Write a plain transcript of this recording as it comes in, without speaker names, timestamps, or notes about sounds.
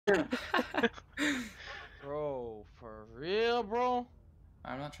Bro, for real, bro?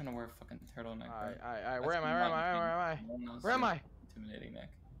 I'm not trying to wear a fucking turtleneck. Alright. Where am I? Where am I? Intimidating neck.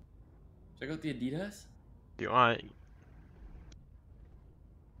 Check out the Adidas. You want?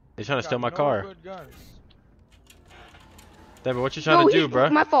 He's trying to Got steal my no car. good guns. Damn it, what you trying to do, bro?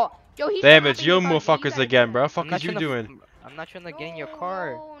 My fault. Yo, he's Damn, it's stopping you me, buddy. motherfuckers again, bro. Fuck is you trying to doing? I'm not trying to get in your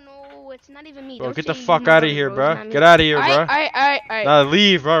car. No, it's not even me. Bro, Don't get the say fuck you out of mother, here, bro. bro. It's not me. Get out of here, bro. Alright. Nah,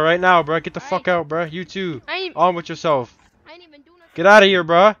 leave, bro, right now, bro. Get the fuck out, bro. You too. I ain't On with yourself. even do nothing. Get out of here,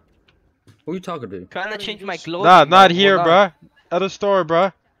 bro. Who you talking to? Trying to change my clothes. Nah, not here, bro. Other store,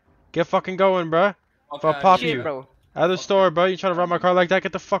 bro. Get fucking going, bro. If I Okay, pop Shit, you. bro. Other store, bro. You trying to run my car like that?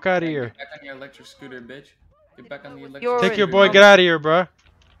 Get the fuck out of here. Get back on your electric scooter, bitch. Get back on the electric You're Take your already- boy, get out of here, bro.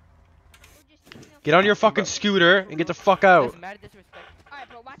 Get on your fucking scooter and get the fuck out. That's mad disrespect. Alright,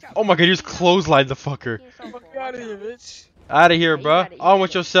 bro, watch out. Oh my god, you just clotheslined the fucker. Fuck out of here, bitch. Out of here, bro. On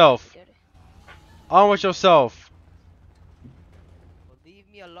with yourself. On with yourself. Leave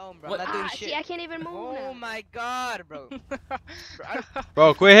me alone, bro. What? I'm not doing See, shit. I can't even move Oh now. my god, bro.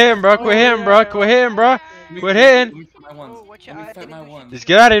 Bro, quit hitting, bro. Quit hitting, bro. Quit hitting, bro. Quit hitting. Let me fight my ones. Oh, watch Let me out. I fight didn't my do ones. Just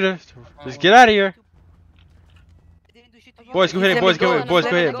get out of here. Just get out of here. I didn't do shit to you. Boys, quit hitting. Let Boys, me go, quit hitting. Boys, let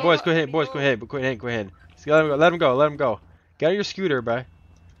quit me hitting. go. Boys, quit hitting. Boys, quit hitting. Quit hitting. Quit hitting. Just let him go. Let him go. Let him go. Get on your scooter, bro.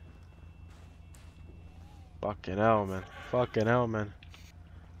 Fucking hell, man. Fucking hell, man.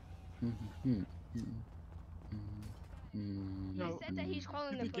 He said that he's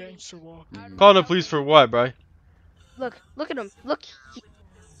calling the police. Gangster walk. Calling the police for what, bro? Look at him. Look.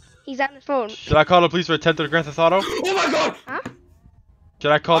 He's on his phone. Should I call the police for attempted Grand Theft Auto? Oh my god! Huh?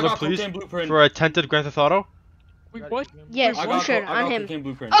 Should I call I the got police cocaine blueprint. for attempted Grand Theft Auto? Wait, what? Yes, I you got, should. I got On him. cocaine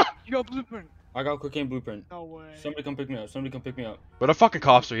blueprint. You got blueprint. I got cocaine blueprint. No way. Somebody come pick me up. Somebody come pick me up. But the fucking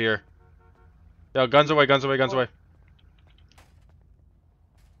cops are here. Yo, guns away, guns away, guns away.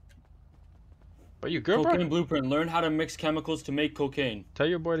 Are you good, bro? Cocaine blueprint. Learn how to mix chemicals to make cocaine. Tell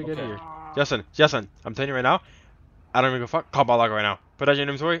your boy to get Okay. here. Justin, I'm telling you right now. I don't even give a fuck. Call Balaga right now. Put out your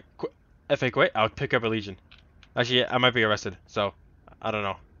inventory. FA quit. I'll pick up a Legion. Actually, I might be arrested. So, I don't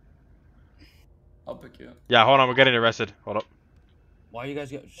know. I'll pick you up. Yeah, hold on. We're getting arrested. Hold up. Why you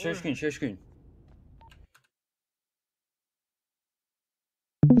guys get share screen? Share screen.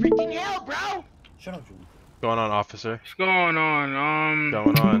 Freaking hell, bro! Shut up, Julie. What's going on, officer? What's going on?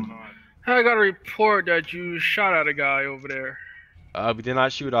 What's going on? I got a report that you shot at a guy over there. We did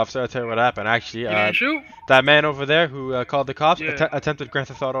not shoot, officer. I'll tell you what happened. Actually, You didn't shoot? that man over there who called the cops Yeah. attempted Grand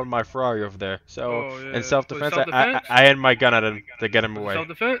Theft Auto on my Ferrari over there. So, Oh, yeah. in self-defense, Was it self-defense? I had my gun at him to get him away.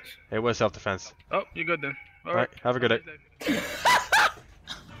 Self-defense? It was self-defense. Oh, you're good then. All Alright, have a good day.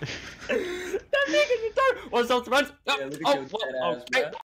 What's up, friends? Yeah, look at Oh, your dead oh, ass, hey, bruh.